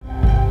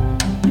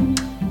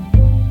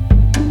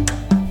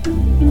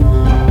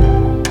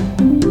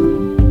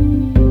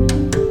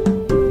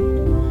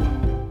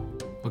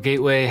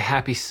Gateway,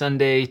 happy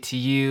Sunday to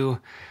you.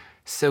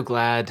 So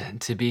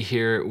glad to be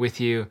here with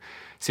you.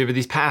 So over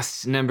these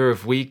past number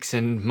of weeks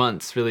and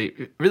months,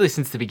 really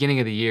since the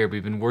beginning of the year,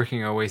 we've been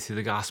working our way through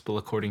the Gospel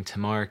according to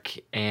Mark,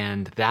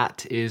 and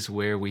that is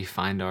where we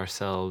find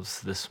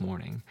ourselves this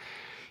morning.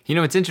 You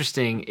know, what's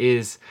interesting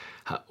is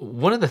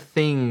one of the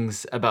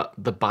things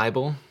about the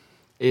Bible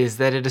is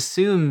that it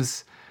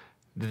assumes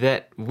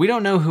that we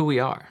don't know who we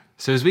are.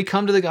 So as we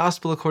come to the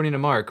Gospel according to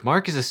Mark,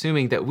 Mark is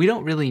assuming that we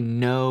don't really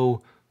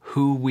know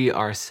who we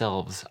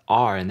ourselves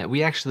are, and that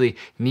we actually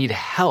need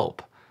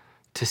help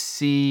to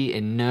see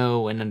and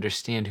know and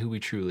understand who we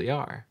truly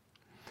are.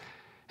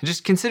 And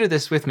just consider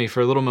this with me for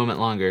a little moment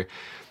longer.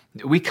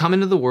 We come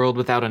into the world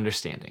without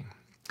understanding.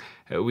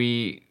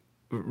 We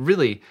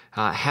really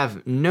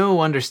have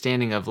no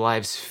understanding of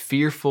life's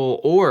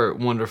fearful or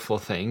wonderful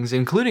things,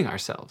 including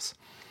ourselves.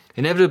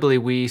 Inevitably,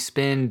 we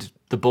spend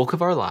the bulk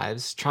of our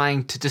lives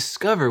trying to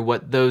discover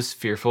what those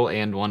fearful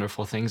and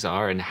wonderful things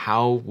are and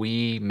how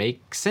we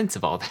make sense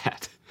of all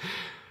that.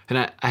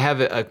 And I have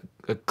a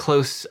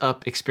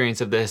close-up experience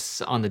of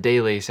this on the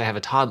daily. So I have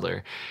a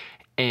toddler,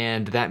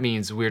 and that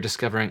means we're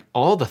discovering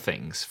all the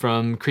things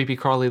from creepy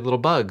crawly little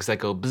bugs that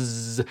go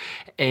bzzz,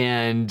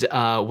 and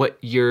what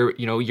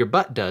your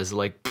butt does,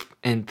 like,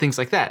 and things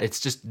like that. It's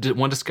just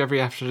one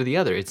discovery after the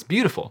other. It's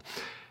beautiful.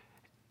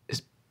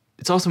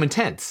 It's also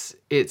intense.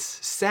 It's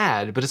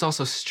sad, but it's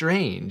also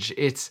strange.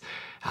 It's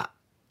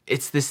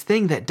this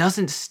thing that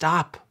doesn't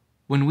stop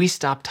when we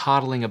stop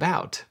toddling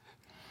about.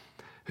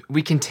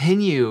 We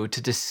continue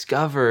to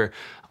discover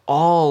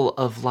all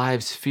of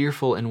life's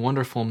fearful and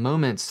wonderful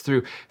moments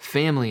through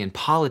family and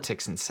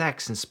politics and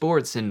sex and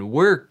sports and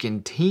work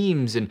and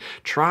teams and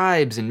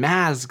tribes and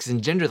masks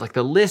and gender. Like,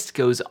 the list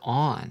goes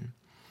on.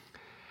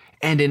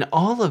 And in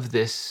all of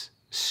this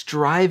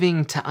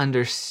striving to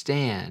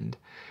understand,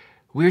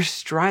 we're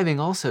striving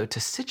also to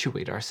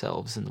situate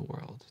ourselves in the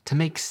world, to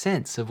make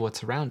sense of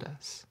what's around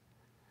us.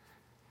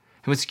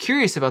 And what's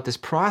curious about this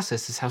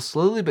process is how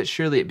slowly but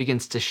surely it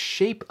begins to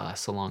shape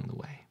us along the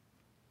way.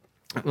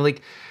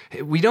 Like,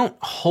 we don't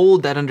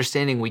hold that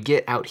understanding we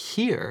get out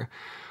here.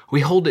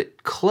 We hold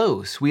it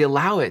close. We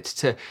allow it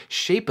to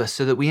shape us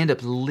so that we end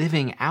up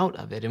living out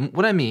of it. And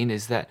what I mean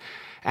is that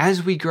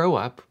as we grow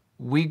up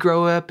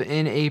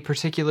in a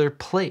particular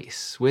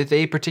place with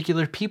a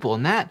particular people,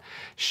 and that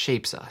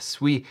shapes us.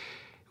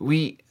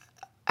 We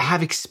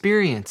have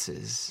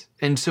experiences,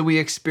 and so we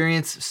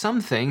experience some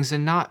things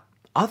and not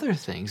other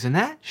things, and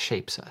that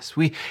shapes us.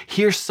 We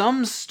hear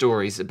some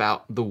stories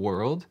about the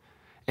world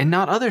and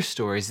not other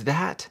stories.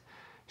 That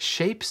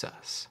shapes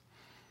us.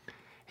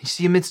 You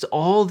see, amidst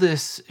all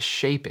this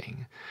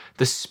shaping,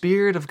 the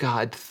Spirit of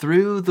God,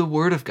 through the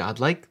Word of God,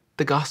 like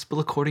the Gospel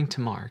according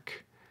to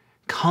Mark,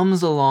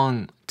 comes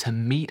along to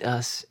meet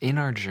us in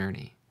our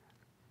journey,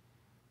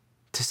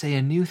 to say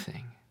a new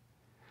thing,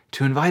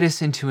 to invite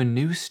us into a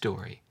new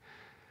story,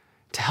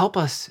 to help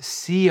us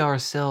see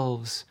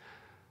ourselves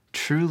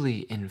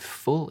truly and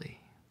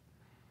fully.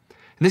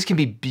 And this can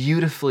be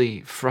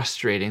beautifully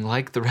frustrating,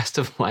 like the rest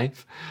of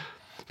life,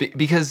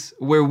 because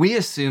where we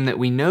assume that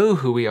we know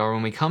who we are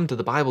when we come to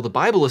the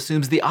Bible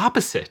assumes the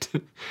opposite.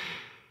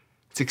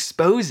 It's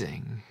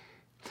exposing.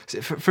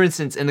 For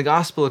instance, in the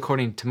Gospel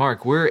according to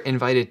Mark, we're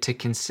invited to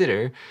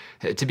consider,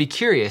 to be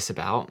curious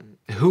about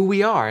who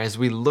we are as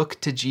we look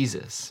to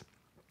Jesus.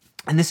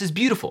 And this is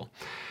beautiful.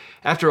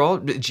 After all,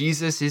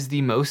 Jesus is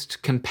the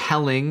most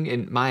compelling,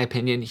 in my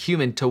opinion,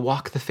 human to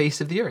walk the face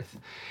of the earth.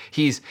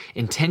 He's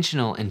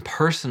intentional and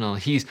personal.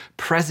 He's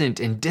present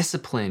and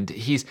disciplined.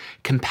 He's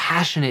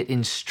compassionate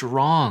and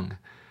strong.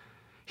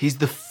 He's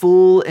the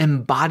full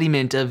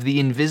embodiment of the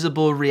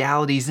invisible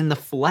realities in the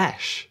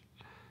flesh.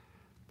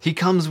 He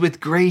comes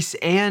with grace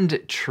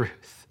and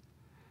truth.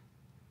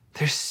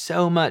 There's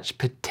so much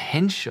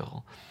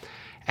potential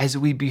as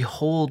we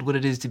behold what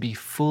it is to be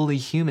fully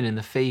human in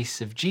the face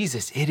of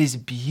Jesus. It is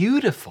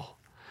beautiful.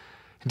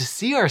 And to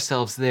see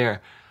ourselves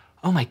there,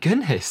 oh my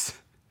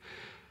goodness.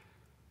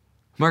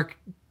 Mark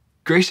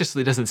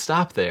graciously doesn't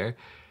stop there.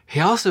 He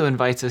also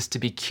invites us to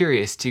be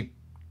curious, to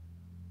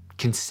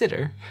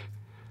consider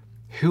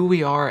who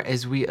we are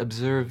as we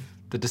observe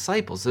the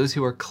disciples, those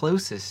who are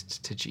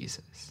closest to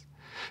Jesus.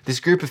 This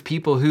group of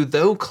people who,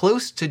 though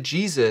close to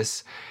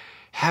Jesus,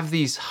 have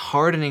these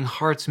hardening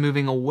hearts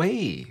moving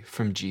away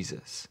from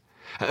Jesus.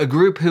 A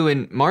group who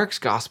in Mark's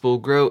gospel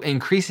grow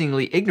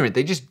increasingly ignorant.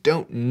 They just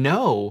don't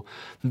know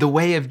the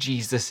way of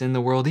Jesus in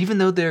the world, even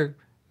though they're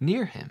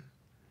near him.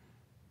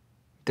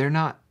 They're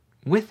not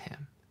with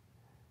him.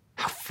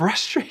 How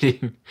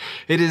frustrating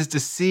it is to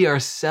see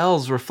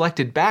ourselves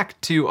reflected back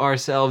to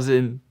ourselves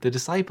in the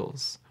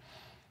disciples.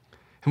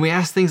 And we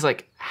ask things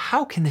like,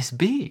 how can this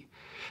be?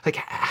 Like,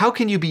 how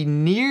can you be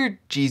near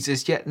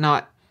Jesus yet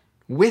not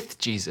with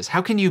Jesus?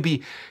 How can you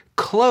be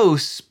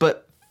close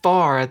but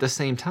far at the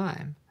same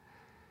time?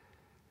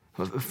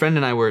 A friend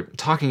and I were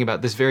talking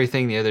about this very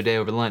thing the other day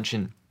over lunch,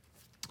 and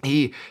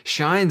he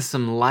shines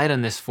some light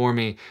on this for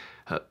me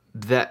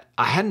that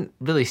I hadn't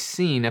really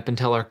seen up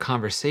until our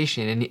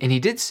conversation. And he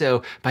did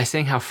so by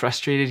saying how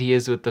frustrated he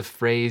is with the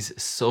phrase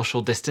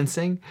social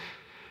distancing.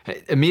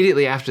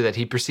 Immediately after that,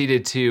 he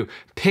proceeded to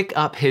pick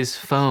up his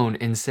phone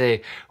and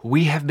say,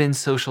 "We have been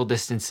social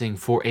distancing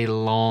for a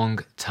long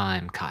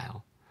time,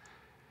 Kyle."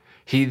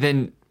 He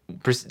then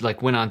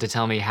went on to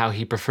tell me how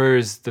he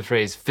prefers the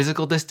phrase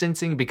physical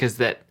distancing because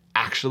that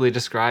actually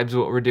describes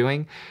what we're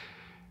doing.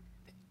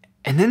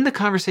 And then the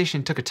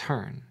conversation took a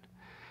turn,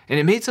 and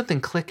it made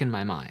something click in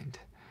my mind.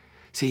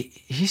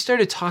 See, he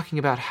started talking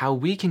about how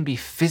we can be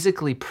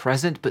physically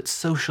present but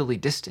socially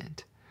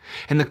distant.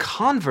 And the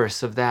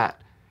converse of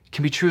that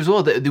can be true as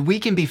well, that we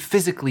can be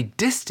physically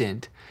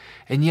distant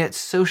and yet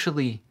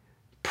socially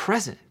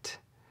present.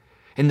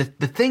 And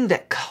the thing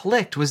that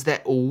clicked was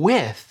that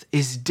with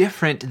is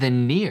different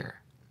than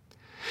near.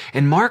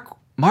 And Mark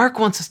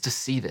wants us to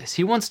see this.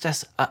 He wants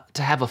us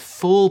to have a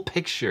full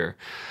picture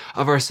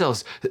of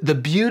ourselves, the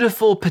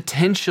beautiful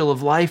potential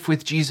of life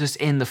with Jesus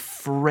and the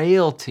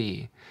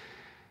frailty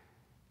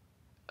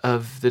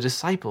of the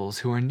disciples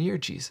who are near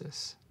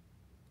Jesus.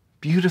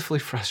 Beautifully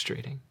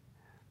frustrating.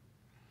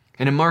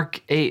 And in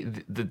Mark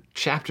 8, the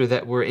chapter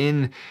that we're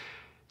in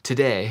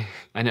today,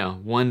 I know,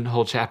 one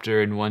whole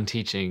chapter in one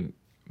teaching,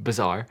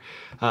 bizarre,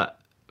 but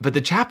the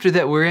chapter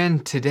that we're in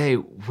today,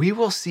 we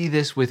will see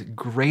this with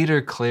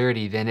greater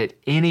clarity than at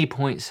any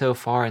point so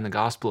far in the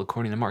gospel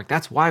according to Mark.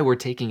 That's why we're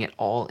taking it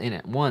all in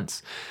at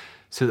once,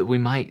 so that we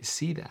might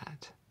see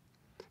that.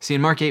 See,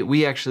 in Mark 8,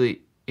 we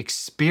actually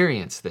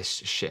experience this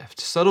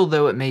shift, subtle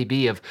though it may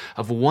be, of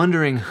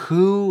wondering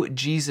who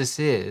Jesus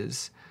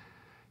is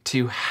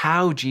to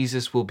how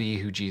Jesus will be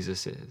who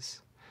Jesus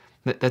is.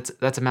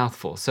 That's a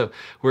mouthful. So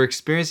we're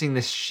experiencing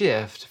this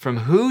shift from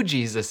who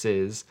Jesus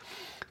is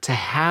to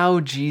how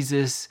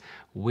Jesus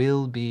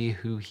will be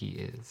who he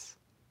is.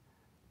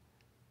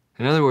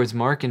 In other words,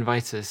 Mark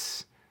invites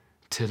us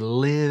to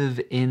live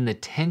in the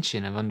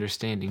tension of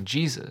understanding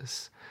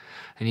Jesus,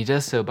 and he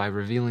does so by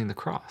revealing the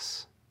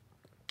cross.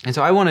 And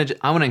so I want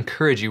to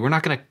encourage you. We're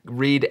not going to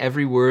read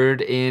every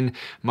word in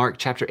Mark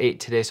chapter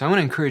 8 today, so I want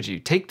to encourage you.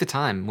 Take the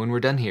time when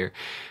we're done here,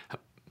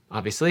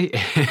 obviously,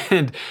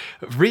 and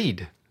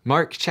read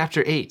Mark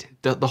chapter 8,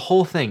 the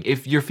whole thing.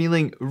 If you're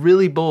feeling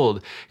really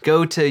bold,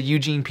 go to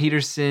Eugene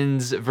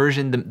Peterson's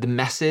version, the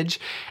Message,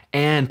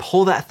 and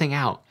pull that thing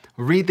out.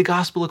 Read the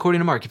gospel according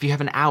to Mark. If you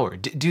have an hour,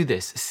 do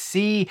this.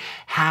 See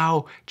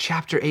how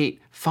chapter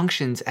 8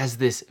 functions as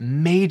this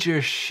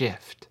major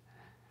shift.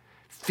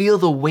 Feel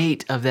the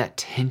weight of that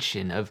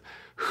tension of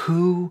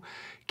who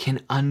can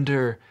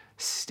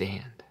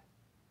understand.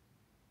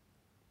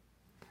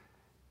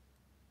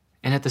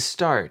 And at the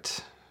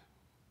start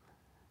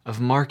of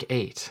Mark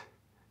 8,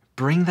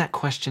 bring that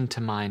question to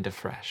mind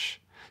afresh.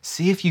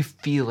 See if you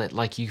feel it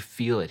like you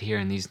feel it here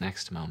in these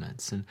next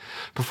moments. And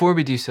before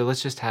we do so,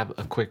 let's just have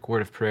a quick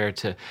word of prayer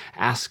to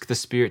ask the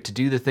Spirit to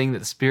do the thing that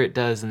the Spirit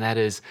does, and that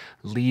is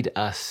lead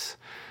us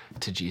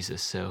to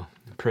Jesus. So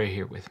pray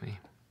here with me.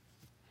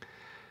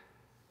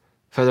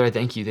 Father, I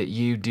thank you that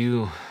you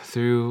do,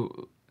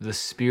 through the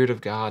Spirit of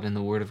God and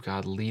the Word of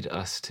God, lead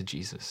us to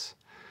Jesus.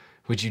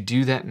 Would you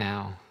do that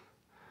now?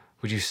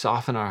 Would you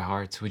soften our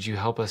hearts? Would you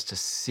help us to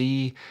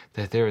see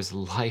that there is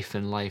life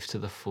and life to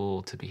the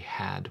full to be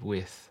had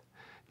with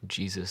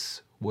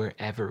Jesus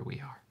wherever we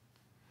are?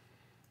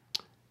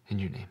 In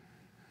your name,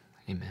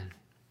 amen.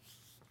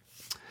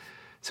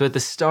 So at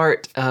the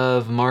start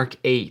of Mark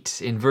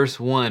 8, in verse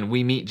 1,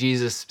 we meet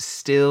Jesus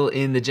still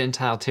in the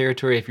Gentile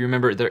territory. If you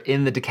remember, they're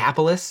in the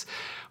Decapolis,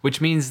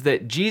 which means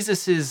that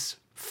Jesus's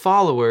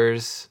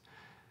followers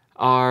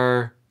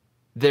are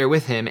there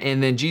with him.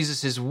 And then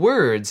Jesus's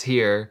words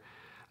here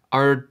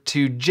are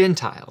to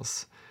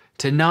Gentiles,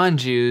 to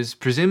non-Jews,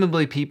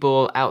 presumably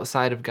people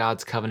outside of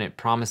God's covenant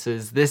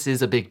promises. This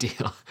is a big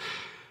deal.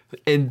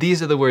 And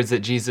these are the words that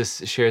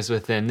Jesus shares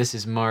with them. This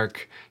is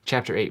Mark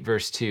chapter 8,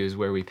 verse 2 is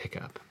where we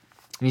pick up.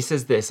 And he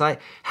says this, I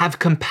have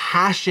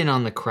compassion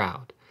on the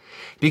crowd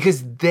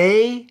because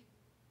they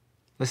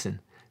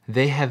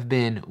have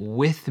been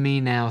with me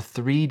now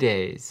 3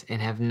 days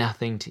and have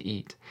nothing to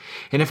eat.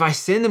 And if I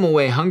send them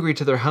away hungry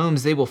to their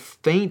homes, they will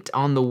faint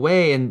on the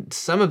way, and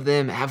some of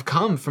them have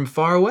come from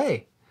far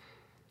away.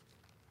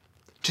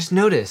 Just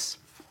notice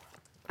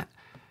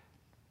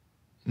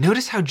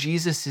how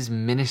Jesus'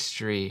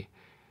 ministry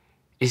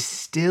is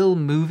still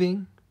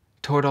moving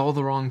toward all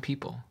the wrong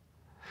people.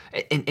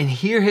 And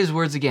hear his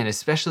words again,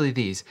 especially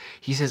these.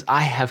 He says,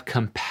 I have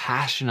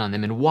compassion on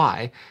them. And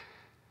why?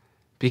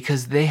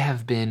 Because they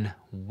have been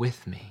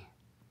with me.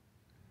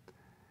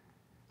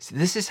 See,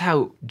 this is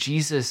how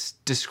Jesus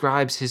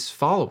describes his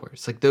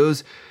followers, like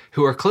those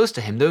who are close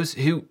to him, those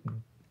who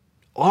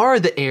are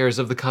the heirs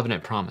of the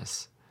covenant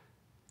promise.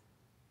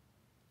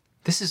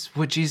 This is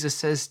what Jesus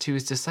says to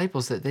his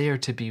disciples, that they are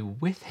to be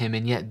with him.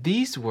 And yet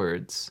these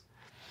words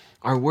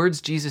are words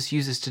Jesus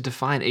uses to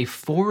define a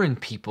foreign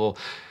people,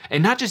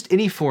 and not just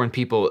any foreign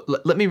people.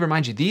 Let me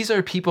remind you, these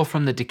are people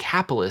from the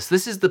Decapolis.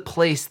 This is the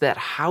place that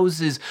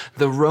houses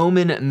the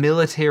Roman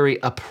military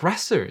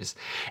oppressors.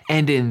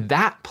 And in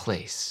that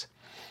place,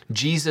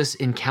 Jesus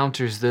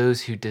encounters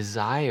those who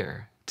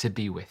desire to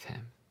be with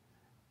him.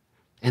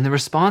 And the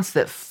response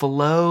that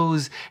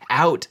flows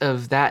out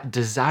of that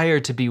desire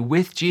to be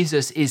with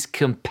Jesus is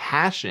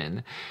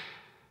compassion.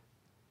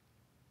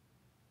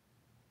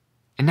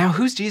 And now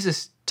who's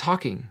Jesus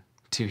talking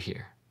to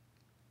here?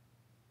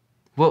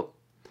 Well,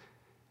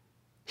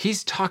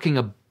 he's talking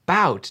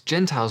about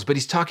Gentiles, but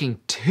he's talking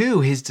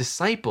to his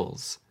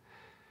disciples.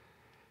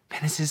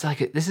 Man, this is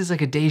like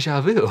a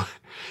deja vu.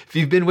 If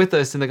you've been with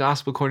us in the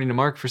Gospel according to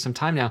Mark for some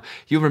time now,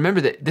 you'll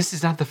remember that this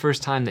is not the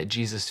first time that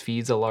Jesus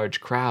feeds a large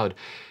crowd.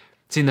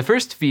 See, in the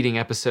first feeding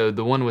episode,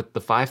 the one with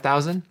the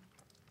 5,000,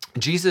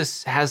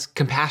 Jesus has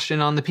compassion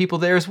on the people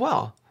there as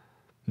well.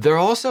 They're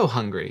also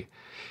hungry.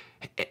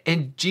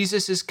 And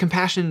Jesus'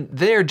 compassion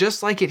there,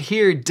 just like it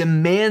here,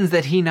 demands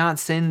that he not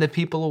send the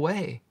people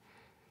away.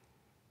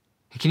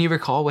 Can you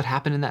recall what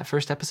happened in that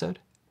first episode?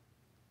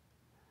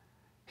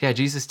 Yeah,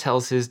 Jesus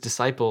tells his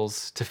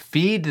disciples to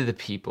feed the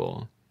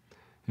people.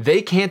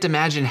 They can't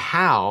imagine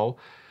how,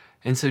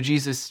 and so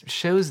Jesus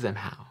shows them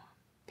how.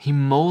 He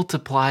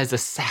multiplies a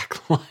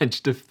sack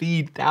lunch to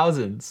feed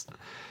thousands.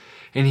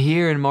 And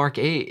here in Mark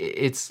 8,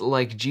 it's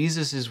like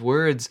Jesus'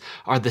 words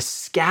are the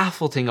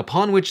scaffolding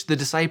upon which the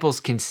disciples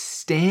can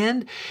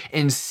stand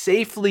and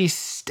safely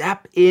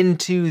step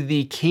into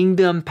the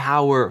kingdom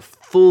power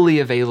fully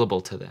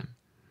available to them.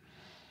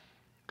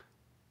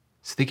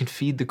 So they can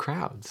feed the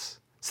crowds,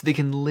 so they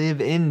can live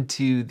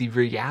into the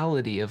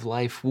reality of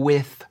life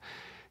with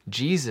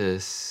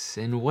Jesus.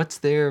 And what's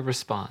their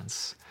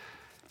response?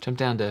 Jump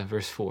down to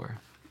verse 4.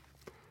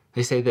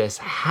 They say this: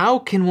 "How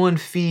can one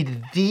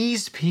feed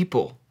these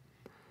people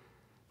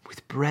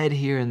with bread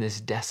here in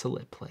this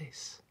desolate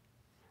place?"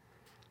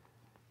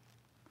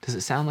 Does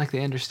it sound like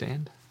they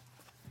understand?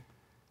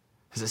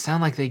 Does it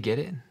sound like they get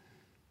it?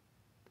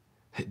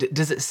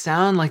 Does it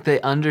sound like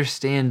they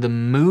understand the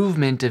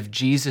movement of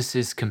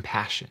Jesus'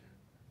 compassion?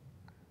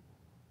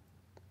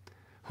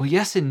 Well,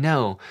 yes and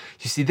no.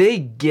 You see, they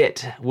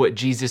get what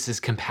Jesus'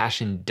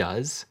 compassion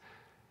does,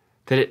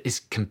 that it is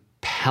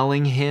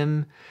compelling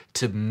him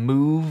to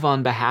move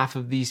on behalf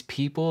of these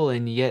people,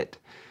 and yet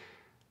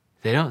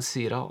they don't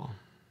see it all.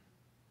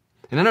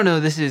 And I don't know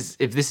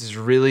if this is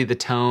really the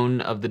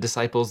tone of the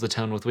disciples, the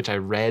tone with which I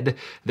read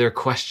their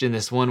question,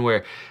 this one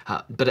where,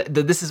 but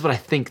this is what I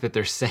think that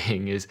they're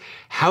saying is,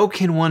 how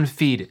can one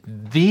feed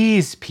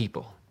these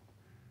people?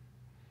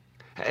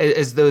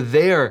 As though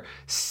they're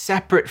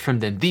separate from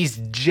them, these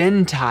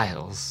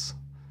Gentiles.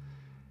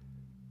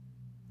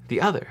 The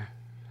other.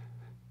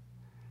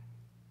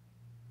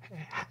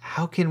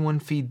 How can one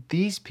feed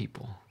these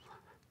people?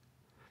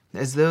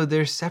 As though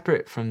they're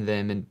separate from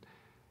them,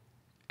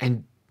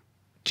 and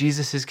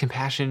Jesus'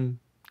 compassion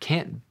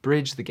can't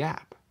bridge the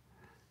gap.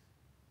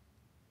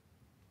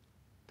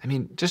 I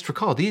mean, just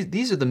recall,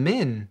 these are the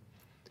men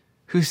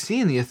who've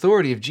seen the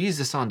authority of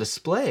Jesus on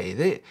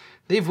display.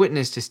 They've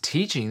witnessed his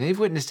teaching. They've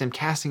witnessed him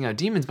casting out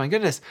demons. My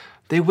goodness,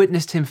 they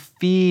witnessed him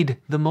feed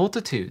the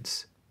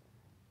multitudes.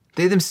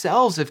 They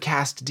themselves have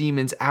cast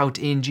demons out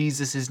in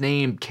Jesus'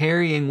 name,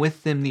 carrying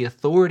with them the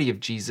authority of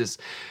Jesus.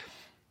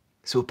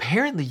 So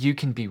apparently you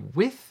can be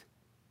with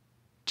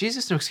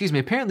Jesus. No, excuse me.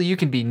 Apparently you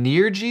can be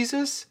near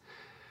Jesus,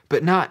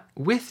 but not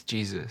with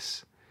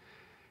Jesus.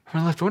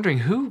 We're left wondering,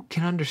 who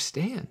can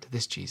understand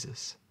this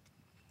Jesus?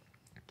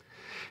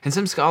 And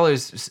some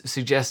scholars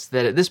suggest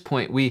that at this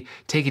point we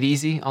take it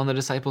easy on the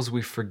disciples,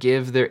 we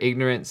forgive their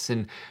ignorance,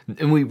 and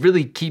we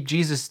really keep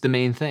Jesus the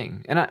main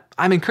thing. And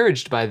I'm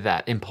encouraged by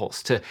that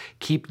impulse to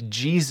keep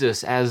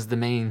Jesus as the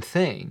main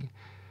thing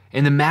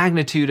and the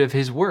magnitude of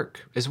his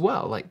work as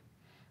well. Like,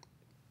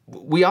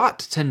 we ought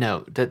to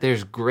note that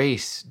there's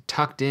grace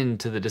tucked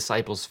into the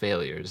disciples'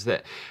 failures,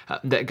 that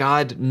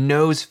God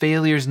knows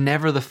failure's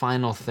never the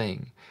final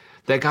thing,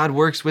 that God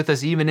works with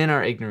us even in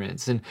our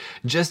ignorance. And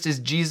just as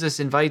Jesus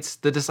invites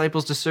the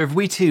disciples to serve,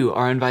 we too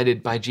are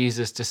invited by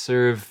Jesus to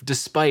serve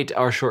despite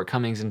our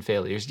shortcomings and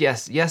failures.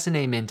 Yes and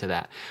amen to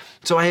that.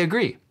 So I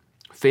agree,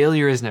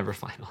 failure is never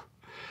final.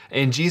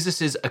 And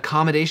Jesus'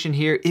 accommodation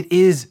here, it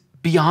is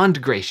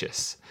beyond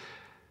gracious.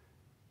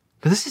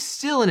 But this is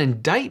still an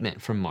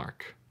indictment from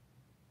Mark.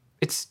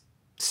 It's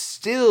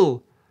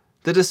still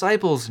the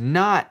disciples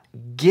not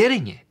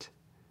getting it.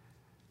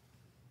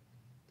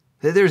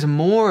 That there's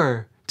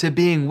more to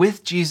being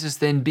with Jesus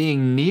than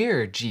being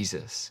near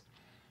Jesus.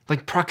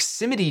 Like,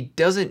 proximity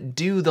doesn't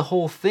do the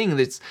whole thing.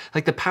 It's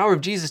like the power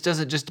of Jesus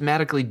doesn't just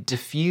automatically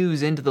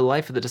diffuse into the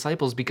life of the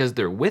disciples because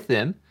they're with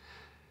him.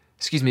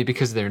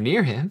 Because they're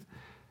near him.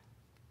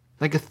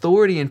 Like,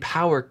 authority and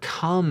power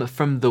come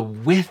from the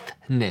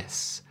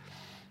withness,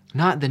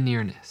 not the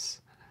nearness.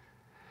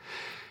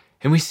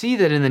 And we see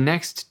that in the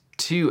next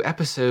 2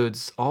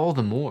 episodes all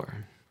the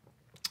more.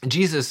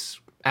 Jesus,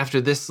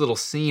 after this little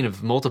scene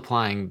of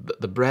multiplying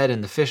the bread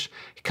and the fish,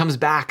 he comes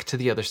back to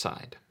the other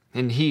side.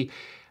 And he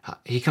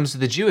comes to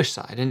the Jewish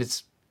side, and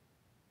it's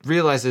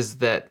realizes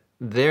that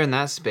there in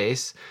that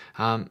space,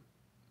 the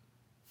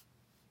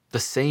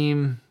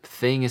same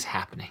thing is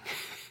happening.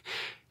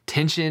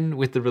 Tension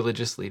with the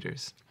religious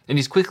leaders. And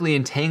he's quickly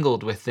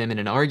entangled with them in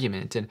an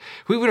argument. And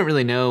we wouldn't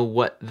really know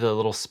what the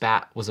little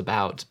spat was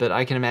about, but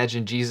I can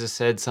imagine Jesus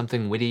said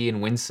something witty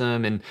and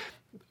winsome, and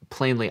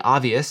plainly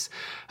obvious,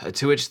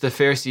 to which the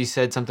Pharisees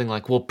said something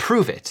like, well,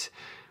 prove it,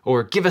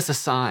 or give us a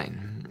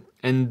sign.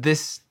 And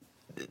this,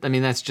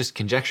 that's just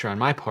conjecture on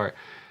my part.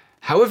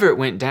 However it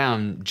went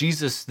down,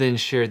 Jesus then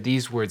shared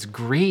these words,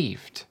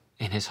 grieved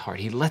in his heart.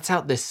 He lets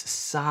out this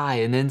sigh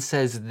and then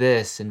says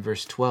this in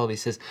verse 12. He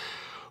says,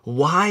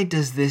 why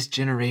does this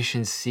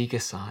generation seek a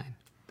sign?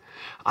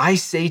 I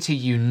say to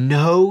you,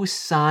 no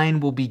sign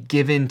will be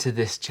given to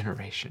this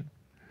generation.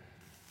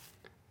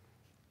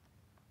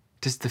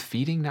 Does the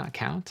feeding not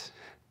count?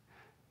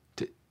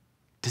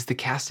 Does the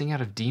casting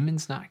out of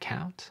demons not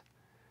count?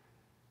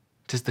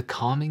 Does the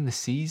calming the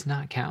seas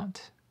not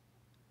count?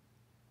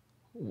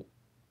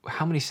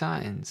 How many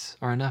signs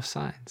are enough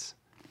signs?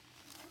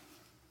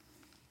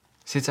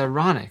 See, it's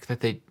ironic that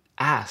they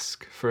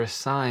ask for a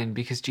sign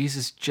because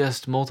Jesus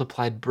just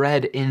multiplied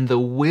bread in the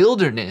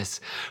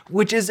wilderness,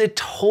 which is a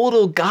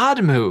total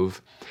God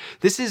move.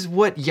 This is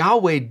what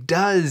Yahweh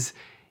does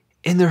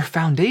in their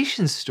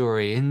foundation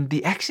story. In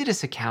the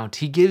Exodus account,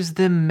 he gives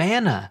them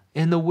manna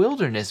in the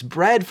wilderness,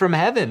 bread from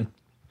heaven.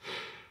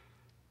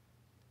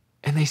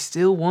 And they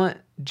still want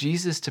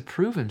Jesus to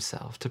prove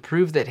himself, to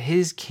prove that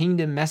his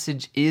kingdom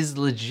message is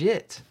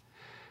legit.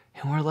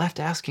 And we're left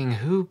asking,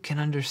 who can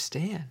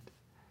understand?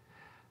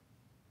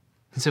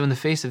 And so in the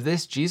face of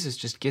this, Jesus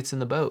just gets in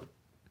the boat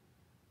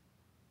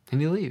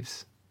and he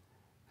leaves.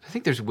 I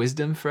think there's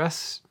wisdom for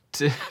us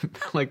to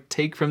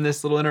take from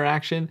this little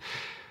interaction.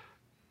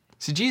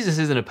 So Jesus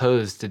isn't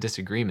opposed to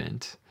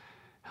disagreement.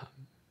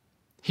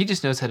 He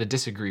just knows how to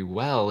disagree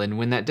well. And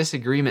when that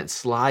disagreement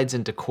slides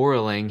into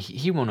quarreling,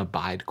 he won't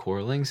abide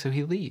quarreling, so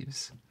he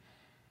leaves.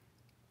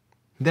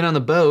 Then on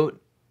the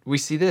boat, we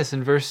see this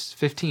in verse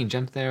 15.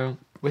 Jump there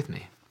with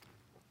me.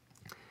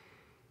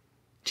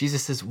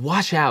 Jesus says,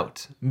 watch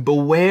out,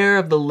 beware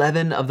of the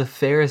leaven of the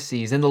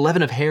Pharisees and the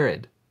leaven of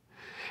Herod.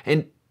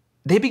 And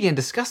they began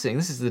discussing,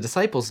 this is the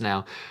disciples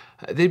now,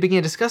 they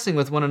began discussing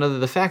with one another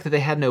the fact that they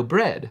had no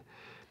bread.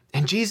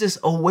 And Jesus,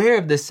 aware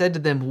of this, said to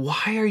them,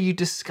 why are you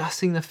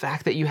discussing the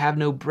fact that you have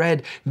no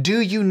bread? Do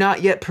you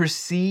not yet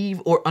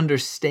perceive or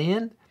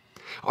understand?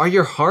 Are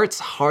your hearts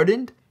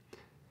hardened?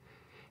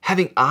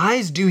 Having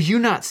eyes, do you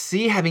not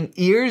see? Having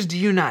ears, do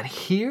you not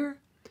hear?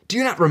 Do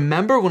you not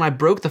remember when I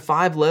broke the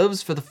 5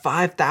 loaves for the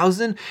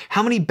 5,000?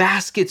 How many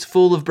baskets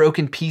full of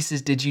broken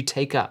pieces did you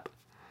take up?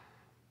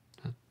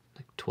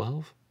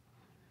 12?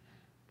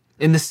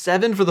 In the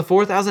 7 for the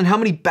 4,000, how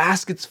many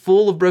baskets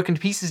full of broken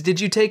pieces did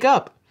you take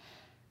up?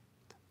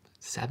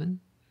 7?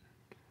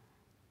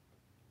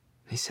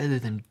 He said to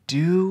them,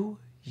 do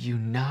you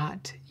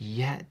not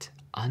yet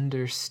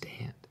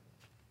understand?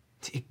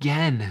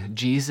 Again,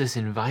 Jesus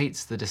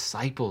invites the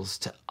disciples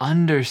to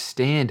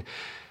understand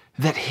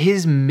that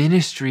his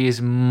ministry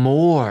is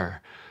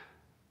more.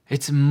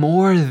 It's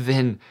more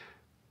than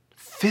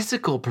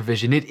physical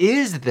provision. It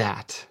is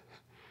that.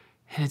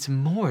 And it's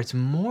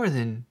more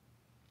than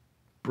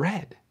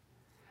bread.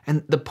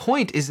 And the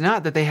point is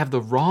not that they have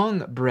the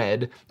wrong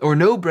bread or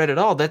no bread at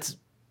all. That's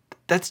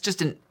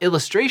just an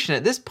illustration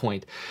at this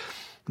point.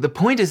 The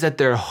point is that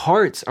their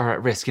hearts are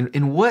at risk.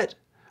 And what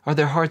are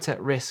their hearts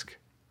at risk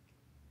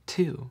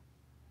to?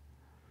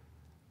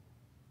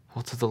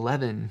 Well, to the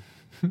leaven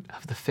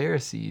of the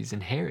Pharisees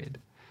and Herod.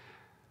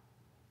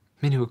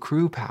 Men who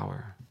accrue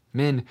power.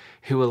 Men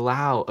who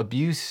allow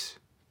abuse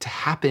to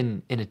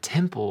happen in a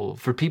temple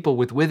for people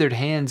with withered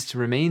hands to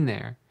remain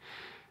there,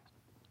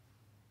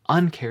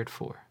 uncared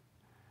for.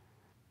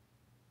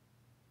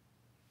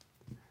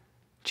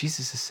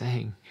 Jesus is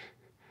saying,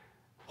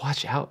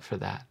 watch out for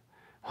that.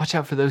 Watch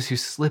out for those who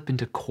slip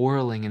into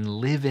quarreling and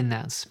live in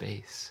that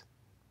space.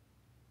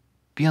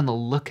 Be on the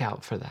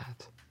lookout for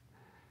that.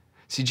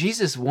 See,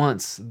 Jesus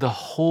wants the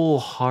whole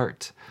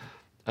heart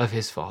of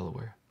his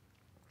follower.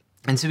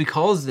 And so he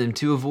calls them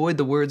to avoid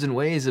the words and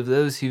ways of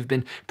those who've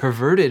been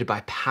perverted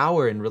by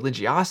power and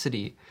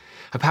religiosity,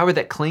 a power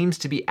that claims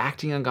to be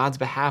acting on God's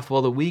behalf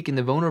while the weak and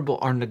the vulnerable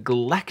are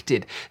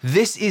neglected.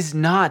 This is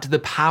not the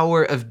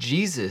power of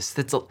Jesus.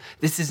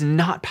 This is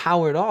not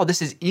power at all.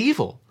 This is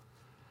evil.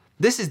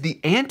 This is the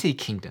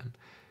anti-kingdom.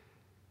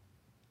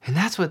 And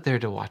that's what they're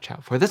to watch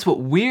out for. That's what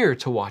we're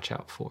to watch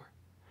out for.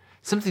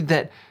 Something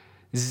that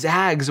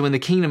zags when the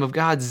kingdom of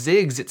God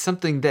zigs. It's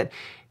something that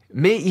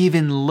may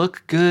even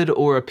look good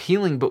or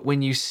appealing, but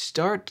when you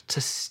start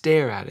to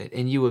stare at it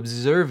and you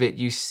observe it,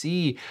 you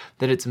see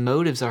that its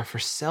motives are for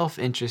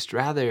self-interest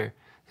rather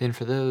than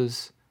for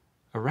those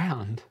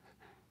around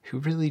who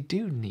really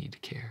do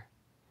need care.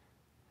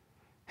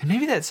 And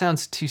maybe that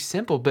sounds too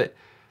simple, but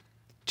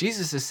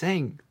Jesus is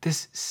saying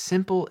this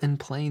simple and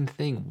plain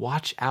thing.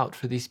 Watch out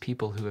for these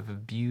people who have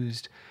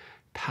abused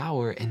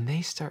power, and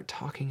they start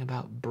talking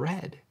about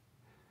bread.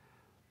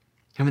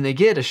 And when they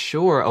get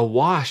ashore,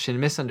 awash in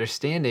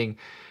misunderstanding,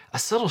 a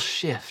subtle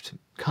shift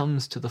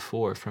comes to the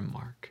fore from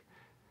Mark.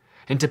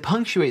 And to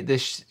punctuate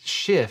this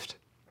shift,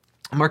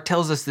 Mark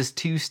tells us this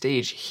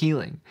 2-stage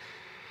healing.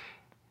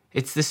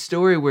 It's this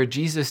story where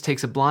Jesus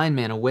takes a blind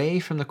man away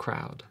from the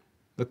crowd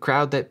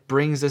that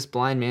brings this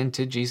blind man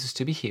to Jesus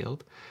to be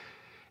healed.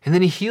 And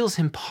then he heals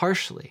him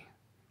partially,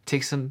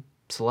 takes him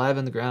saliva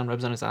on the ground,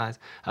 rubs on his eyes,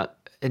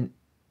 and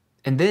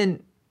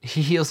then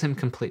he heals him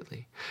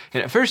completely.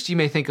 And at first you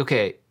may think,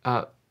 okay,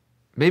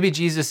 maybe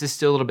Jesus is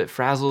still a little bit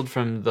frazzled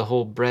from the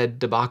whole bread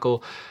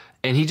debacle,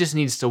 and he just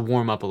needs to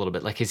warm up a little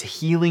bit, like his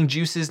healing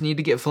juices need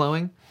to get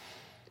flowing.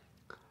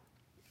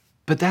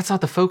 But that's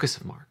not the focus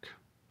of Mark.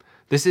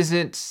 This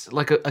isn't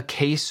like a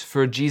case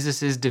for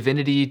Jesus'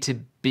 divinity to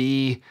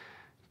be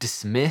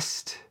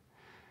dismissed.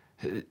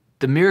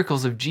 The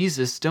miracles of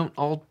Jesus don't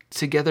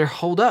altogether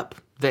hold up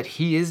that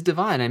he is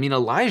divine. I mean,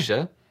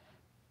 Elijah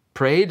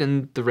prayed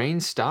and the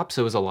rain stopped,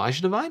 so is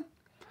Elijah divine?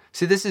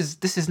 See, this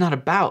is not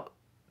about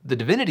the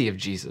divinity of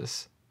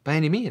Jesus by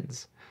any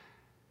means.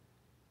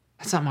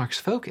 That's not Mark's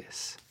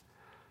focus.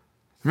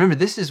 Remember,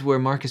 this is where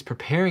Mark is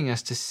preparing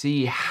us to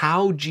see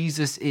how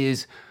Jesus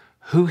is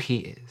who he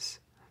is.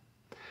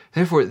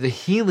 Therefore, the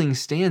healing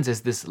stands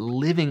as this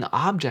living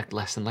object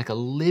lesson, like a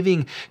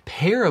living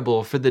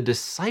parable for the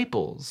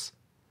disciples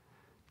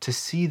to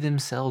see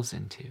themselves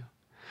into.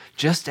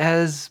 Just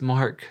as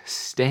Mark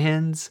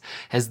stands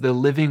as the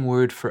living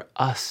word for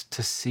us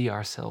to see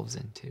ourselves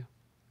into.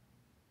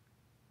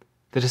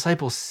 The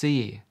disciples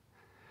see,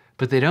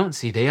 but they don't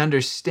see. They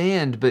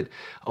understand, but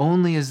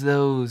only as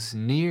those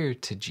near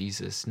to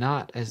Jesus,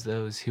 not as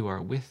those who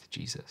are with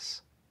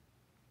Jesus.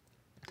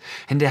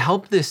 And to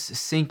help this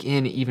sink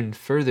in even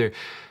further,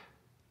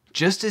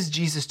 just as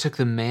Jesus took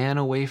the man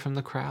away from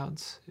the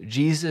crowds,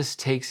 Jesus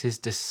takes his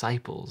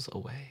disciples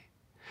away.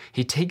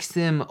 He takes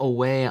them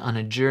away on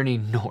a journey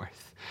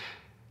north.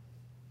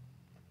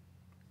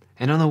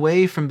 And on the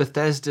way from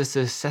Bethesda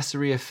to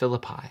Caesarea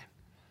Philippi,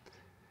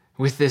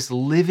 with this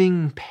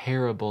living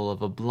parable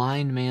of a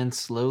blind man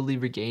slowly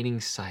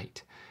regaining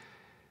sight,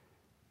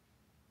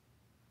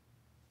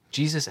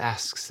 Jesus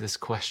asks this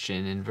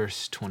question in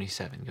verse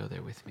 27. Go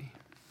there with me.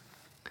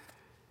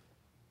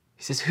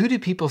 He says, "Who do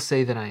people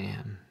say that I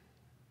am?"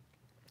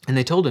 And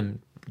they told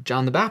him,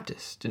 John the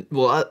Baptist.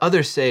 Well,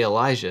 others say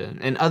Elijah,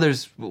 and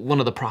others, one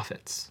of the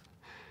prophets.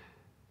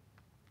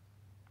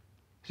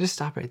 Just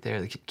stop right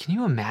there. Can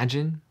you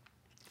imagine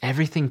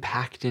everything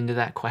packed into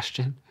that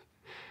question?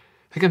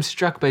 Like, I'm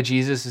struck by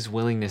Jesus'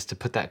 willingness to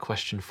put that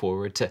question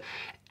forward, to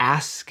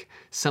ask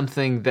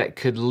something that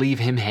could leave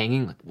him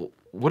hanging. Like,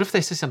 what if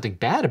they say something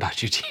bad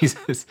about you,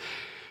 Jesus?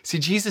 See,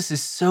 Jesus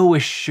is so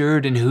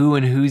assured in who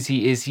and whose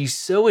he is. He's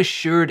so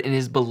assured in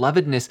his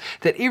belovedness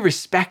that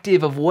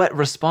irrespective of what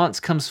response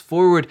comes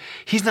forward,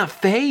 he's not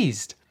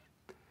fazed.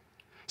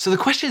 So the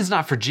question is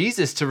not for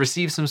Jesus to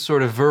receive some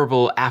sort of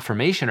verbal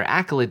affirmation or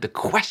accolade. The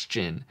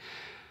question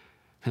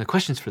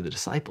is for the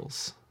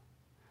disciples.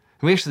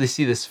 And we actually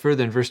see this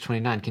further in verse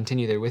 29.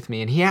 Continue there with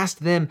me. And he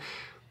asked them,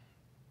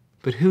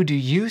 "But who do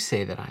you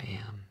say that I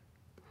am?"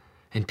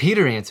 And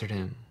Peter answered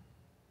him,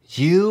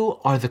 "You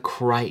are the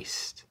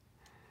Christ."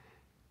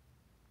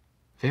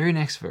 Very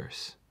next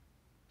verse,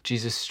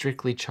 Jesus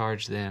strictly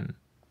charged them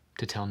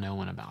to tell no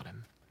one about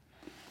him.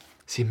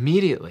 See,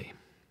 immediately,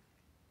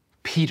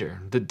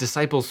 Peter, the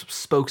disciples'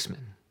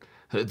 spokesman,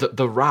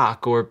 the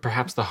rock, or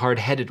perhaps the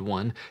hard-headed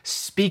one,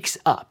 speaks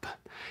up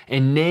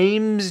and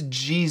names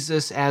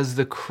Jesus as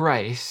the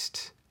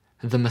Christ,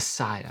 the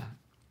Messiah,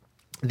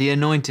 the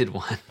anointed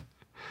one.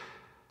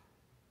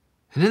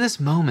 And in this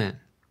moment,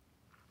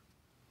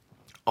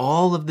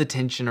 all of the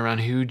tension around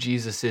who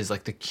Jesus is,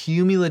 like the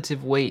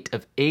cumulative weight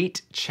of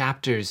 8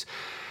 chapters,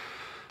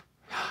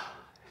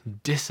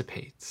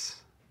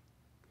 dissipates,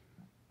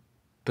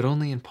 but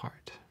only in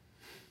part.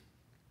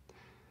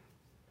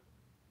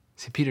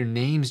 See, Peter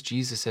names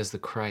Jesus as the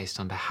Christ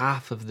on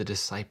behalf of the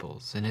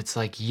disciples, and it's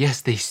like,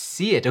 yes, they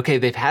see it. Okay,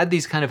 they've had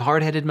these kind of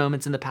hard-headed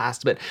moments in the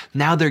past, but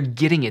now they're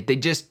getting it.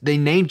 They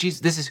name Jesus.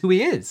 This is who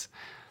he is.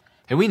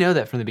 And we know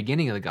that from the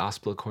beginning of the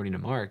gospel, according to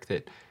Mark,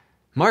 that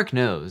Mark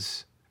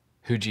knows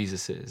who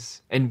Jesus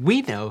is. And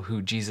we know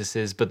who Jesus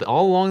is, but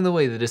all along the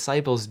way, the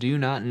disciples do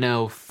not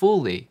know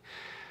fully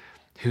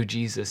who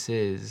Jesus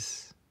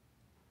is.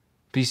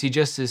 But you see,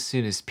 just as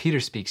soon as Peter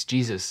speaks,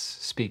 Jesus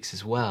speaks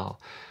as well.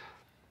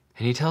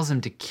 And he tells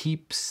them to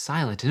keep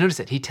silent. And notice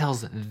that he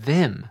tells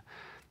them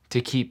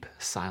to keep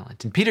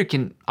silent. And Peter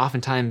can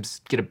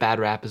oftentimes get a bad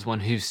rap as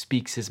one who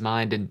speaks his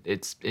mind, and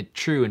it's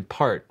true in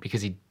part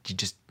because he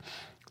just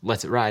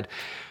lets it ride.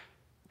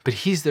 But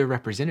he's their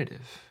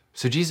representative.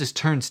 So Jesus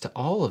turns to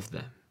all of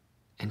them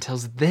and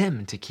tells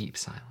them to keep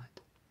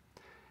silent.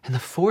 And the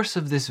force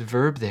of this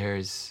verb there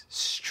is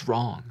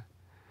strong.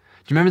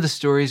 Do you remember the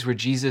stories where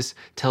Jesus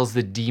tells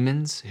the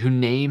demons who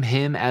name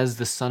him as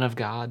the Son of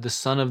God, the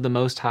Son of the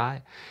Most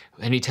High,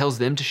 and he tells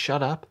them to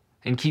shut up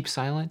and keep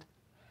silent?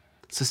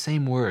 It's the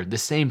same word, the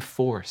same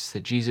force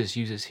that Jesus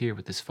uses here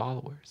with his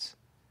followers.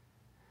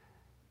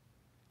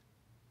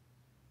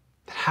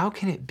 How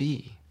can it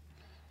be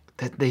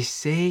that they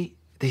see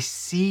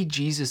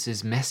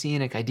Jesus'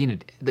 messianic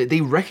identity? They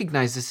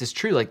recognize this is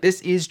true. Like,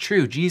 this is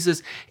true.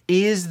 Jesus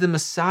is the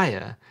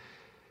Messiah.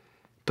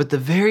 But the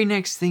very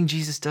next thing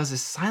Jesus does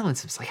is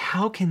silence him. It's like,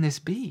 how can this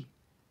be?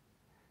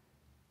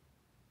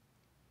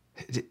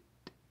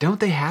 Don't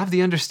they have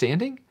the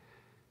understanding?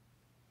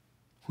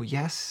 Well,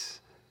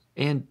 yes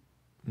and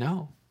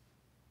no.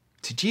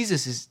 So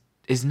Jesus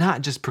is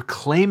not just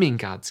proclaiming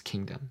God's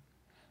kingdom.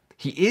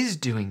 He is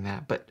doing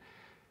that, but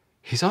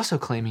he's also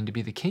claiming to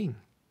be the king.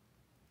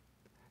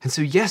 And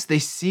so, yes, they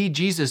see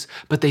Jesus,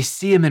 but they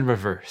see him in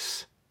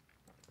reverse.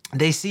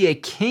 They see a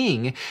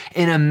king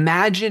and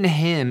imagine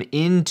him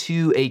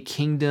into a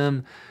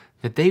kingdom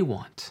that they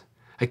want,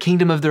 a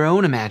kingdom of their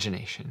own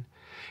imagination.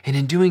 And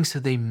in doing so,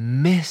 they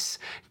miss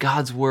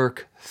God's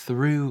work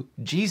through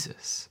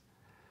Jesus.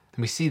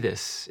 And we see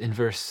this in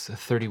verse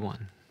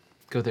 31.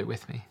 Go there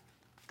with me.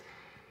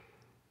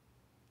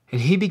 And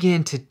he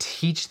began to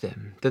teach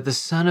them that the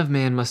Son of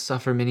Man must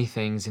suffer many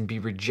things and be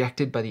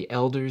rejected by the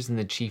elders and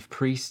the chief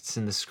priests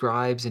and the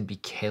scribes and be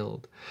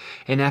killed,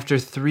 and after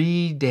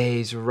 3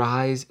 days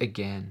rise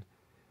again.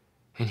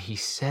 And he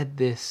said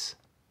this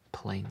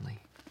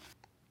plainly.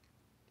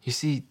 You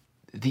see,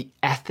 the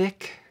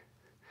ethic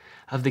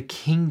of the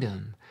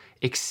kingdom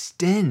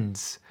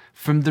extends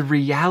from the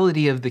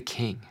reality of the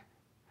king.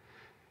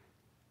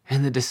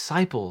 And the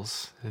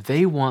disciples,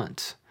 they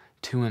want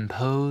to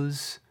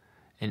impose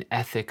an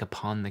ethic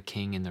upon the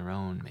king in their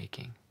own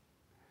making.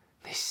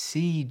 They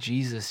see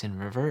Jesus in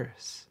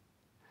reverse.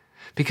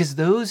 Because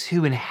those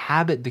who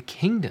inhabit the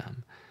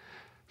kingdom,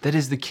 that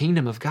is the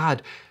kingdom of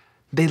God,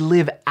 they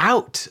live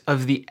out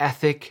of the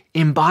ethic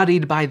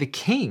embodied by the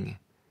king.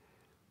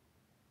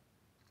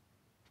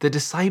 The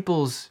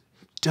disciples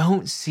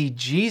don't see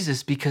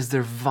Jesus because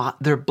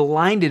they're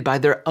blinded by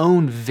their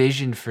own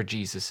vision for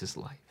Jesus'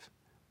 life.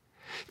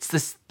 It's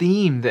this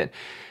theme that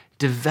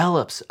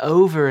develops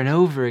over and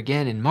over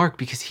again in Mark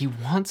because he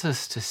wants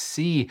us to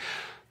see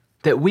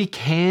that we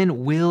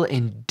can, will,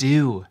 and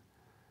do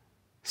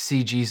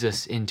see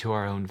Jesus into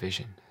our own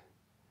vision.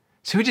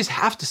 So we just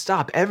have to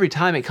stop every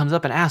time it comes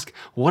up and ask,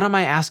 what am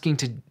I asking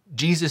to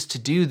Jesus to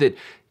do that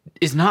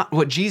is not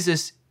what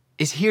Jesus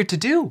is here to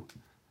do?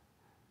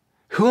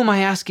 Who am I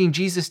asking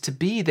Jesus to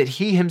be that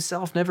he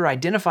himself never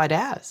identified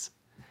as?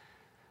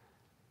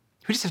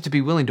 We just have to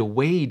be willing to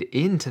wade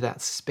into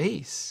that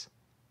space,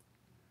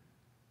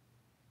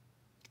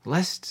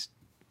 lest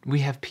we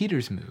have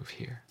Peter's move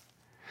here,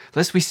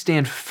 lest we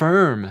stand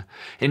firm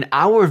in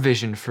our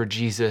vision for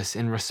Jesus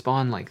and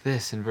respond like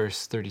this in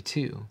verse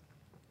 32.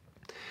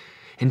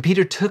 And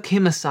Peter took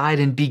him aside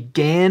and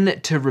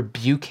began to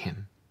rebuke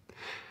him.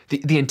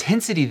 The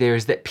intensity there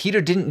is that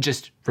Peter didn't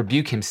just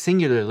rebuke him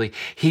singularly,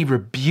 he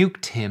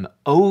rebuked him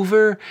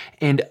over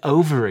and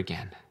over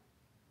again.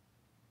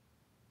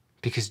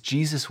 Because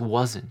Jesus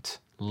wasn't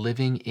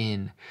living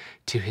in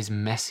to his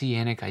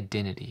messianic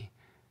identity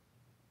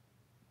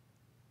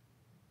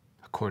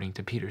according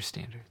to Peter's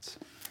standards.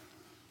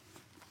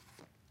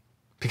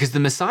 Because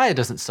the Messiah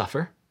doesn't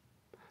suffer.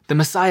 The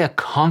Messiah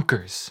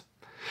conquers.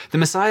 The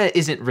Messiah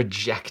isn't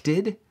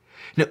rejected.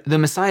 No, the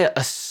Messiah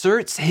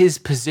asserts his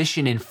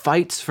position and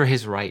fights for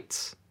his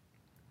rights.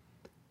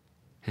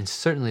 And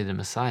certainly the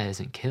Messiah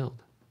isn't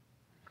killed.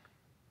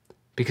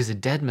 Because a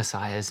dead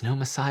Messiah is no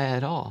Messiah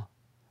at all.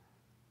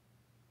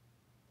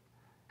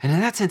 And in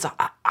that sense,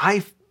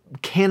 I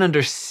can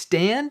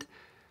understand,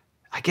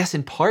 I guess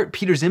in part,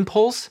 Peter's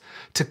impulse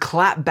to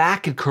clap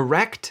back and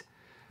correct.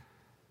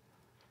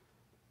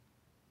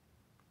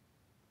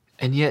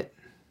 And yet,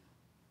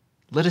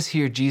 let us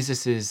hear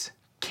Jesus'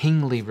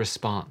 kingly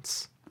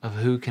response of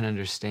who can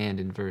understand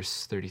in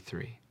verse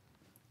 33.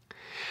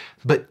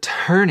 But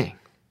turning,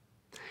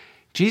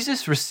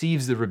 Jesus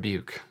receives the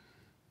rebuke.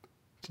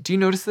 Do you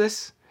notice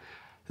this?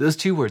 Those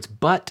two words,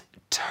 but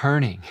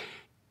turning.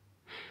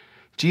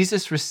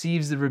 Jesus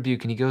receives the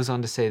rebuke, and he goes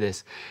on to say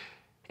this.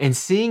 And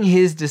seeing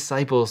his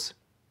disciples,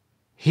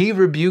 he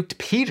rebuked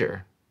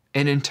Peter,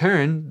 and in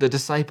turn the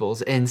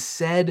disciples, and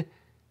said,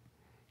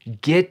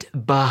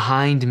 "Get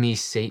behind me,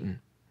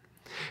 Satan.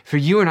 For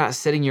you are not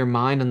setting your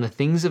mind on the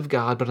things of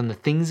God, but on the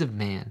things of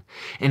man."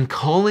 And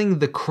calling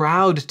the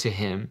crowd to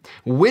him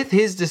with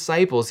his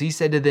disciples, he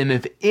said to them,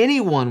 "If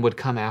anyone would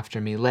come after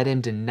me, let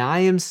him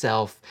deny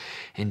himself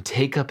and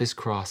take up his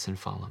cross and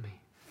follow me."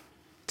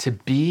 To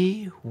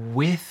be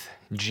with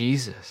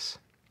Jesus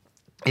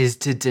is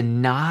to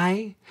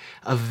deny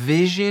a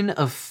vision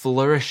of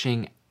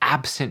flourishing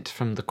absent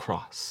from the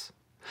cross.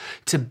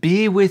 To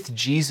be with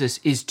Jesus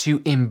is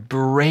to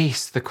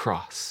embrace the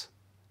cross.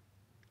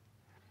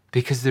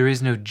 Because there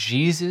is no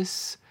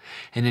Jesus,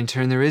 and in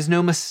turn there is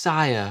no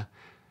Messiah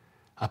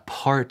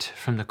apart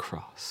from the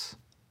cross.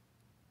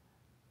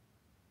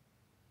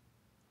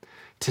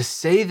 To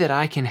say that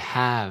I can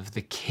have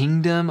the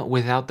kingdom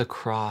without the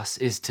cross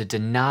is to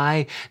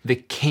deny the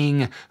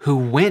king who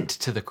went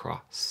to the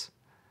cross.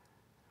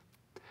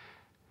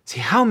 See,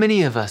 how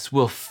many of us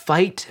will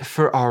fight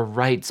for our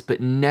rights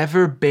but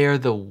never bear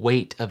the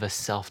weight of a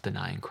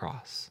self-denying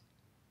cross?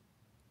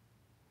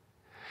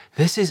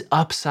 This is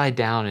upside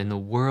down in the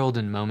world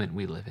and moment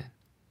we live in,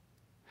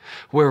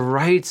 where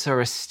rights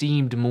are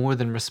esteemed more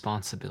than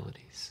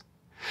responsibilities,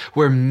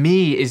 where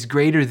me is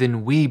greater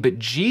than we, but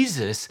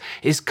Jesus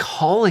is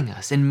calling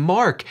us, and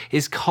Mark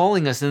is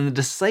calling us, and the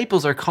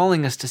disciples are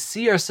calling us to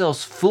see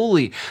ourselves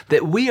fully,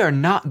 that we are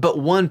not but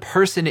one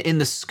person in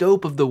the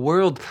scope of the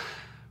world.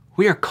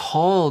 We are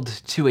called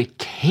to a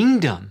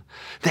kingdom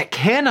that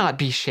cannot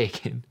be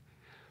shaken.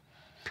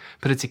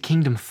 but it's a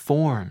kingdom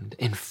formed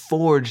and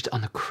forged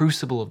on the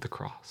crucible of the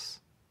cross.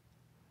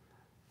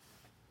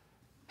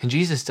 And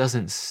Jesus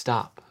doesn't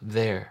stop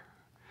there.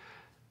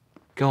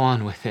 Go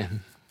on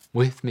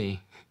with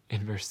me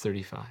in verse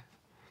 35.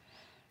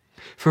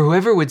 For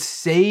whoever would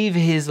save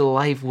his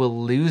life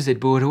will lose it,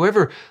 but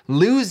whoever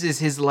loses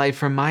his life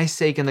for my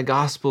sake and the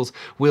gospel's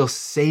will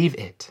save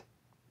it.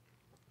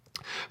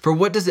 For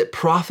what does it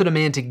profit a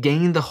man to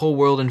gain the whole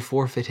world and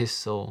forfeit his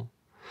soul?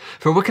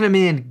 For what can a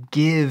man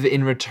give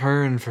in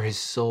return for his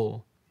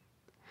soul?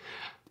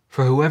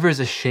 For whoever is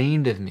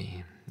ashamed of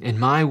me, and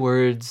my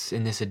words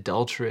in this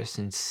adulterous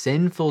and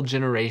sinful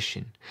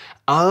generation,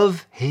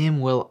 of him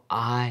will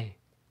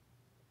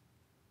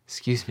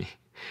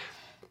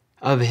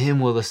of him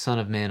will the Son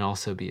of Man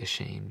also be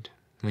ashamed,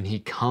 when he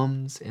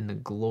comes in the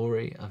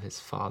glory of his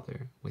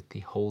Father with the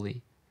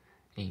holy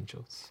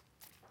angels.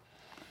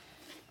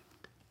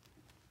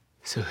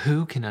 So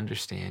who can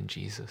understand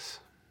Jesus?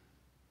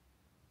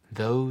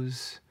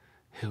 Those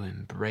who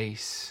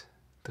embrace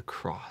the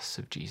cross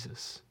of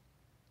Jesus.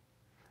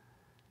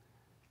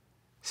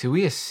 So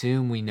we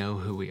assume we know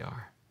who we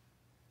are,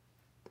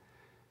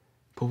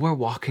 but we're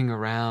walking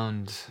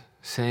around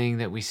saying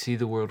that we see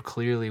the world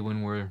clearly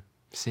when we're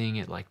seeing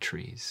it like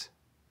trees.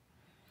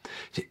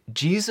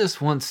 Jesus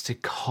wants to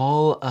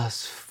call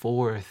us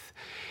forth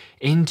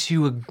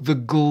into the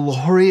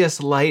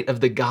glorious light of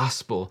the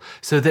gospel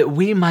so that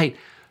we might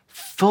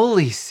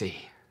fully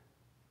see,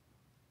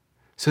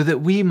 so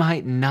that we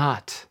might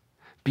not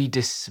be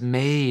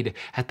dismayed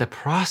at the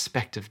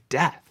prospect of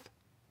death,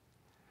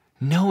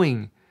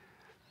 knowing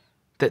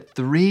that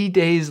 3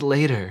 days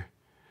later,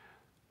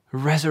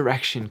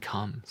 resurrection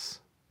comes.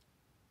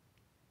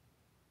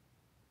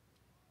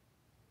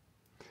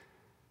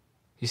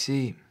 You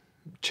see,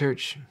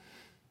 church,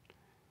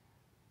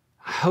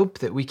 I hope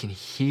that we can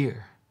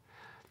hear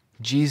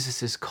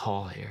Jesus'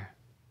 call here.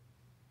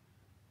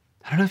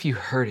 I don't know if you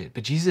heard it,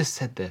 but Jesus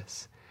said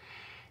this: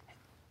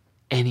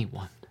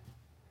 anyone,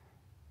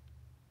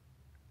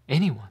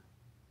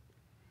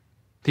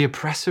 the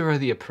oppressor or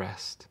the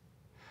oppressed,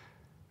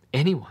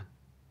 anyone,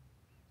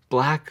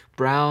 black,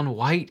 brown,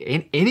 white,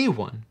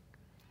 anyone,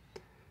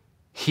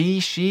 he,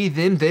 she,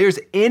 them, theirs,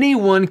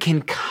 anyone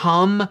can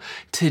come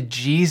to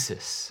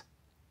Jesus,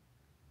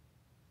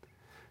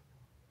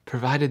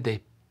 provided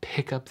they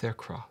pick up their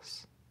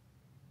cross,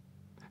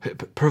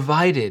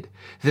 provided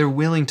they're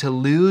willing to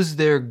lose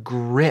their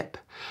grip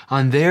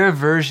on their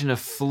version of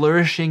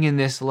flourishing in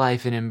this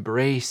life and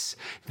embrace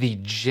the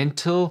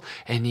gentle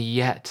and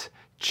yet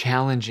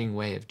challenging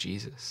way of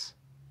Jesus.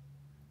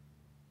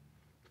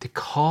 The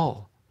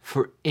call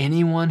for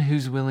anyone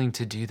who's willing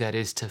to do that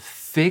is to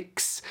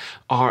fix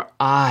our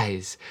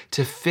eyes,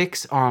 to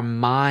fix our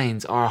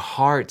minds, our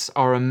hearts,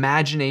 our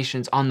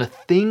imaginations on the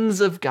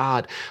things of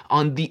God,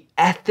 on the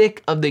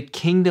ethic of the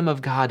kingdom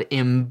of God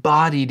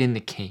embodied in the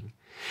King,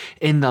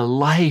 in the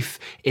life,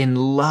 in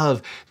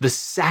love, the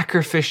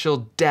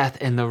sacrificial death,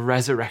 and the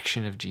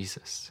resurrection of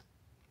Jesus.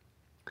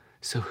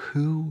 So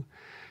who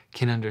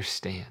can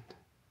understand?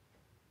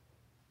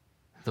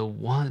 The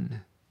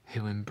one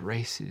who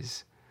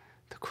embraces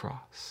the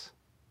cross.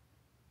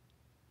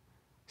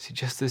 See,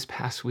 just this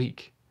past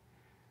week,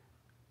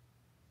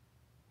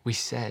 we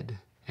said,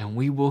 and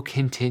we will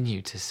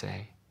continue to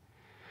say,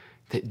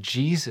 that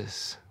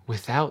Jesus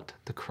without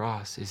the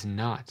cross is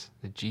not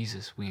the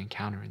Jesus we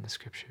encounter in the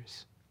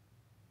scriptures.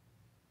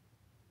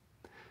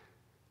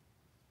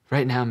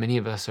 Right now, many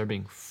of us are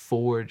being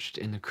forged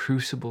in the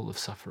crucible of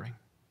suffering,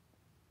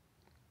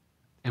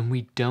 and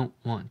we don't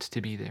want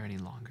to be there any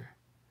longer.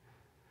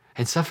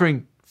 And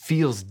suffering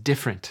feels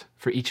different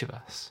for each of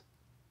us.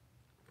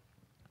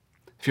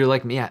 If you're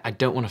like me, I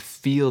don't want to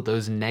feel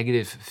those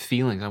negative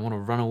feelings. I want to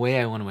run away.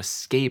 I want to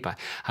escape.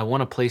 I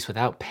want a place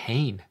without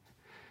pain.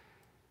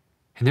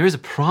 And there is a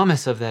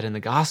promise of that in the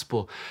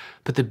gospel.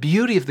 But the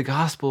beauty of the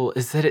gospel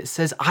is that it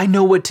says, I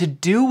know what to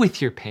do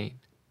with your pain.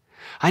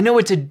 I know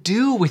what to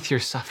do with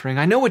your suffering.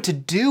 I know what to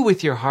do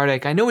with your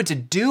heartache. I know what to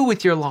do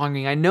with your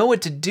longing. I know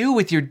what to do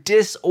with your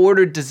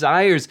disordered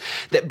desires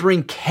that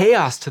bring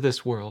chaos to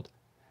this world.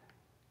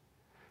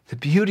 The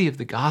beauty of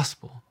the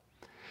gospel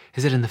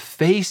is that in the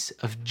face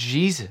of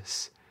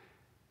Jesus,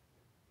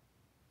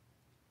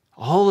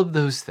 all of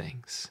those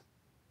things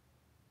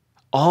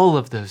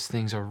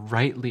are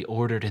rightly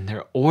ordered, and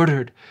they're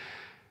ordered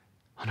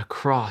on a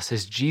cross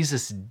as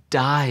Jesus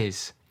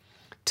dies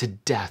to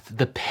death,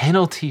 the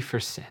penalty for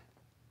sin.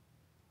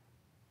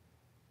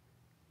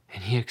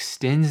 And he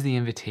extends the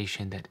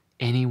invitation that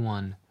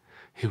anyone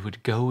who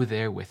would go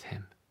there with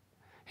him,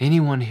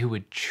 anyone who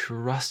would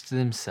entrust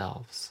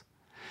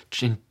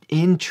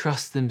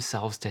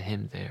themselves to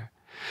him there,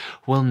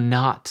 will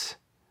not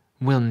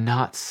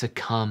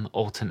succumb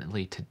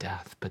ultimately to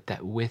death, but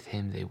that with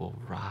him they will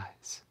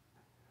rise.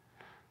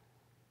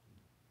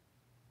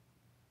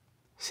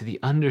 See, the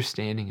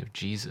understanding of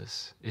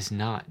Jesus is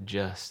not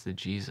just the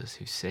Jesus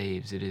who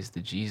saves, it is the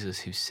Jesus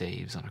who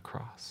saves on a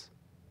cross.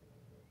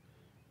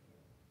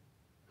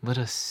 Let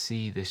us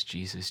see this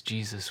Jesus.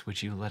 Jesus,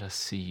 would you let us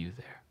see you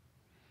there?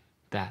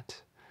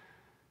 That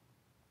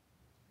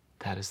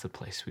that is the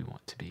place we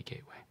want to be,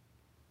 Gateway.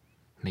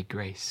 May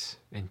grace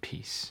and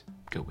peace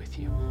go with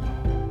you.